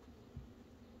here.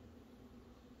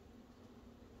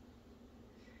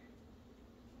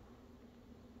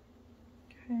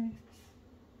 Okay.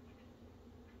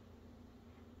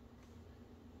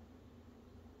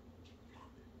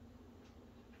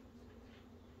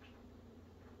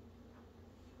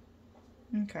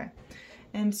 Okay,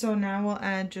 and so now we'll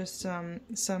add just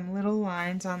some little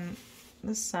lines on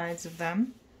the sides of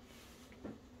them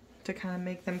to kind of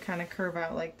make them kind of curve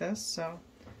out like this. So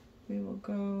we will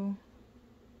go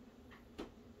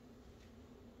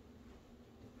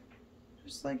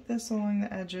just like this along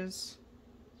the edges.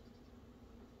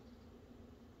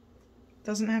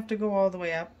 Doesn't have to go all the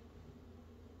way up,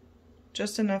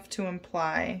 just enough to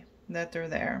imply that they're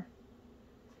there.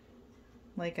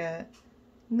 Like a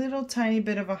little tiny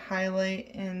bit of a highlight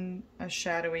in a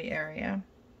shadowy area.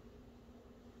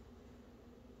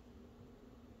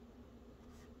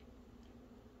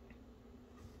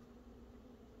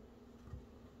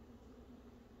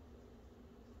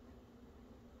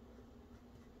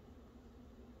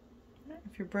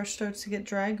 If your brush starts to get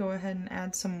dry, go ahead and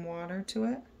add some water to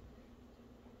it.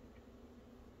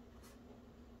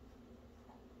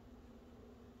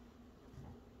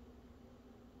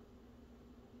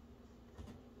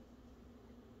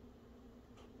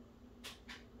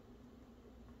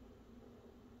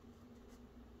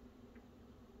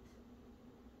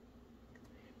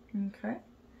 Okay,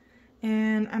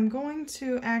 and I'm going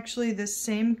to actually, this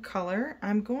same color,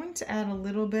 I'm going to add a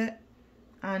little bit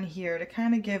on here to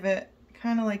kind of give it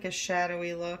kind of like a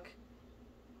shadowy look,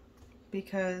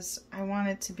 because I want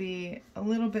it to be a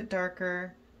little bit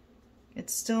darker.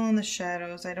 It's still in the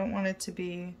shadows. I don't want it to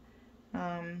be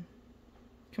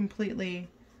completely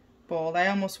bold. I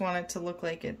almost want it to look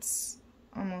like it's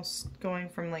almost going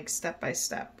from like step by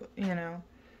step, you know,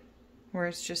 where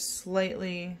it's just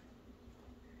slightly,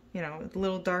 you know, a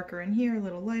little darker in here, a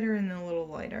little lighter, and then a little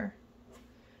lighter.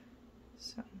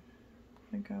 So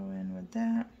I'm gonna go in with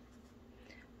that.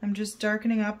 I'm just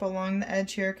darkening up along the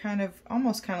edge here,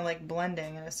 almost kind of like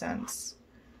blending in a sense,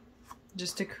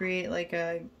 just to create like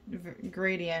a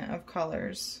gradient of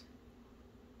colors.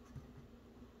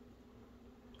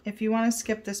 If you want to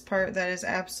skip this part, that is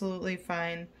absolutely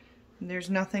fine. There's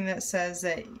nothing that says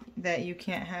that you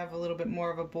can't have a little bit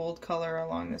more of a bold color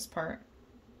along this part.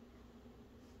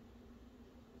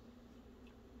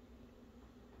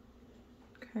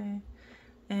 Okay,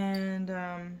 and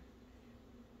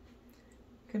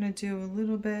gonna do a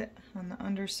little bit on the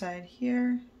underside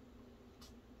here.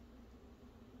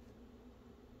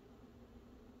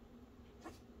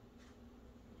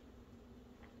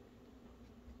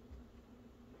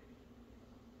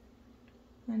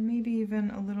 And maybe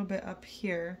even a little bit up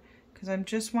here, because I'm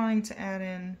just wanting to add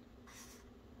in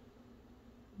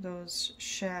those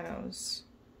shadows.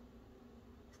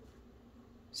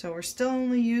 So we're still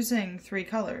only using 3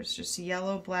 colors, just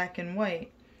yellow, black, and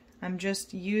white. I'm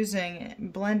just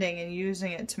blending and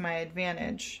using it to my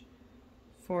advantage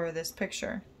for this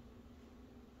picture.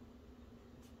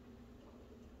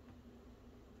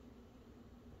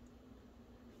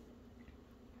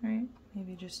 Right,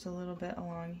 maybe just a little bit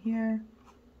along here.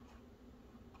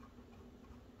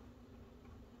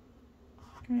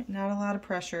 Right, not a lot of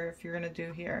pressure if you're going to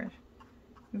do here.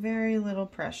 Very little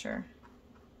pressure.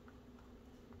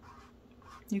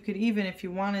 You could even, if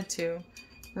you wanted to,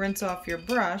 rinse off your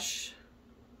brush,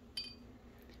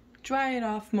 dry it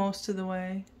off most of the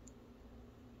way,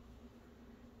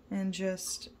 and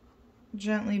just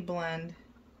gently blend,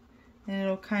 and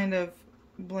it'll kind of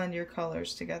blend your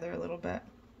colors together a little bit.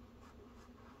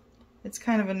 It's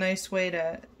kind of a nice way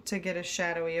to get a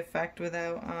shadowy effect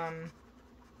without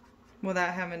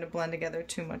having to blend together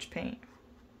too much paint.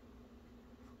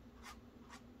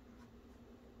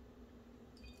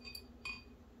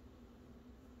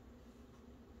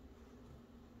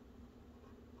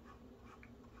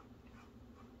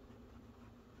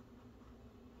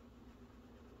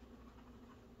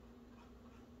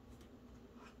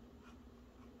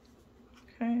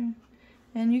 Okay,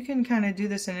 and you can kind of do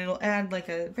this and it'll add like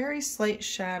a very slight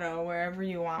shadow wherever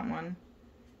you want one.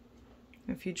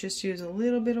 If you just use a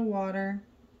little bit of water,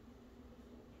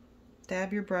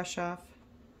 dab your brush off,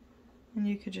 and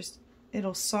you could just,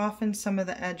 it'll soften some of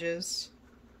the edges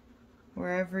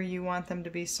wherever you want them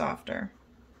to be softer.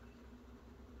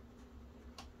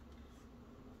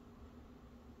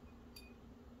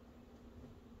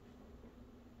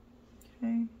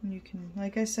 Okay, and you can,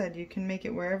 like I said, you can make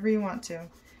it wherever you want to.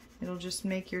 It'll just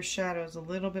make your shadows a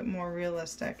little bit more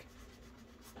realistic.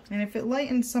 And if it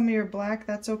lightens some of your black,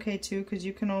 that's okay too, because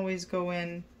you can always go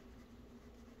in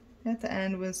at the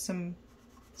end with some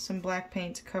black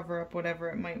paint to cover up whatever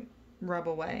it might rub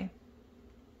away.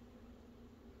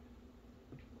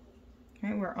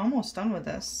 Okay, we're almost done with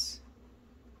this.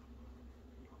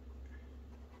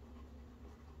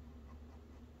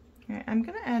 Okay, I'm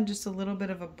going to add just a little bit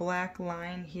of a black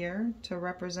line here to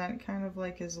represent kind of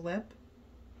like his lip.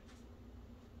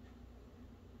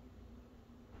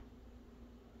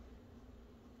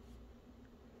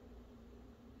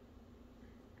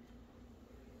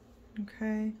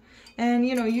 Okay, and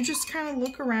you know, you just kind of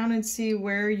look around and see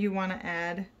where you want to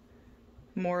add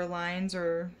more lines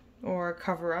or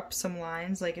cover up some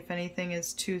lines, like if anything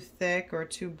is too thick or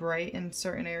too bright in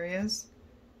certain areas.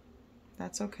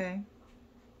 That's okay.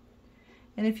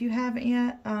 And if you haven't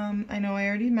yet, I know I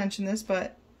already mentioned this,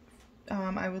 but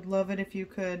I would love it if you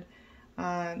could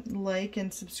like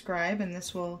and subscribe, and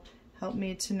this will help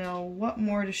me to know what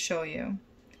more to show you.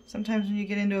 Sometimes when you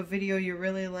get into a video you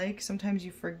really like, sometimes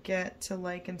you forget to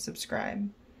like and subscribe.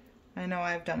 I know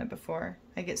I've done it before.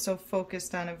 I get so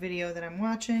focused on a video that I'm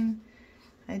watching,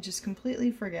 I just completely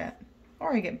forget.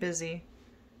 Or I get busy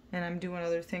and I'm doing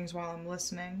other things while I'm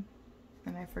listening,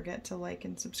 and I forget to like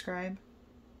and subscribe.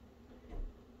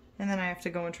 And then I have to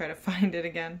go and try to find it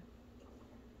again.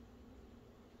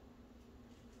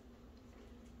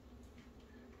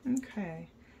 Okay.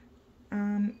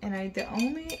 And the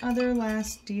only other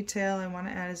last detail I want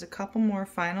to add is a couple more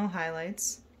final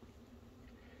highlights.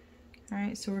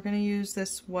 Alright, so we're going to use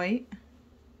this white.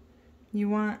 You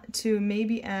want to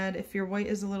maybe add, if your white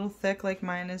is a little thick like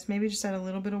mine is, maybe just add a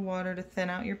little bit of water to thin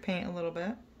out your paint a little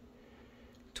bit.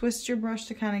 Twist your brush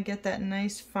to kind of get that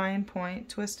nice fine point.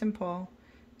 Twist and pull.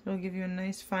 It'll give you a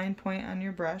nice fine point on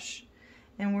your brush.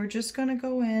 And we're just going to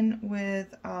go in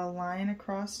with a line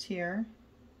across here.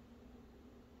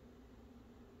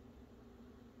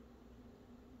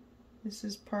 This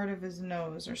is part of his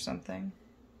nose or something.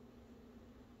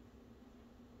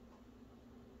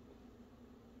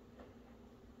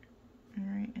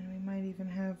 Alright, and we might even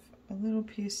have a little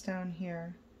piece down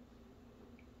here.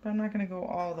 But I'm not going to go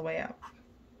all the way up.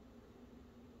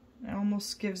 It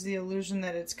almost gives the illusion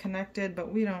that it's connected,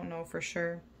 but we don't know for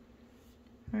sure.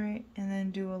 All right, and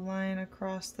then do a line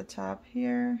across the top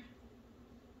here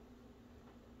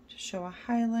to show a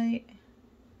highlight.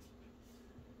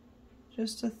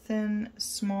 Just a thin,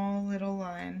 small little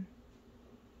line.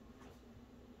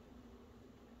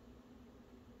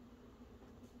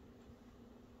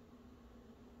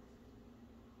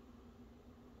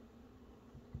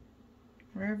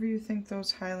 Wherever you think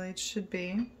those highlights should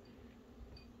be.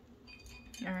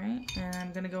 All right, and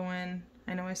I'm gonna go in,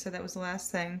 I know I said that was the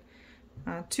last thing,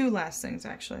 two last things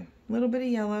actually. A little bit of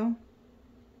yellow.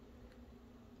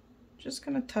 Just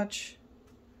gonna touch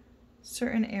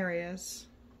certain areas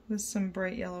with some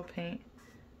bright yellow paint,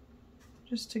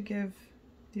 just to give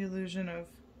the illusion of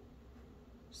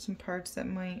some parts that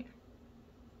might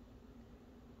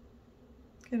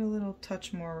get a little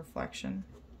touch more reflection.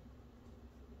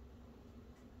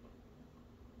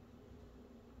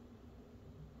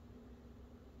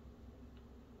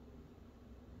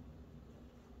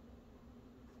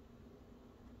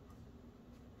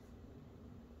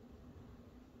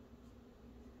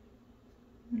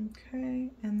 Okay,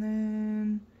 and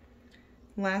then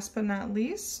last but not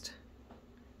least,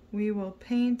 we will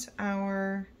paint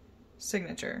our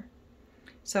signature.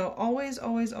 So always,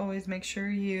 always, always make sure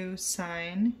you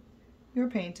sign your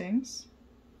paintings.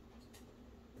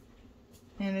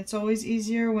 And it's always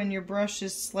easier when your brush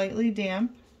is slightly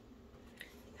damp.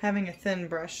 Having a thin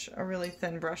brush, a really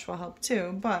thin brush will help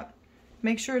too, but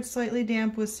make sure it's slightly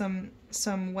damp with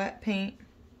some wet paint.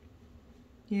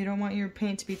 You don't want your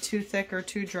paint to be too thick or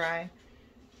too dry,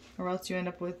 or else you end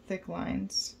up with thick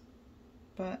lines.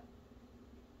 But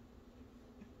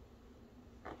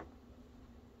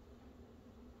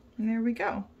and there we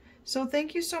go. So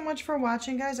thank you so much for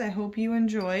watching, guys. I hope you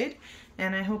enjoyed,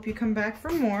 and I hope you come back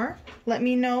for more. Let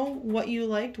me know what you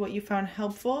liked, what you found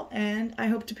helpful, and I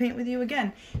hope to paint with you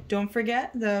again. Don't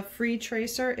forget, the free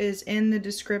tracer is in the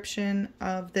description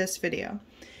of this video.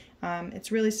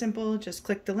 It's really simple. Just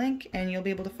click the link and you'll be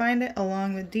able to find it,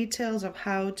 along with details of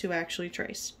how to actually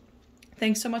trace.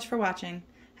 Thanks so much for watching.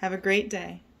 Have a great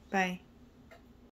day. Bye.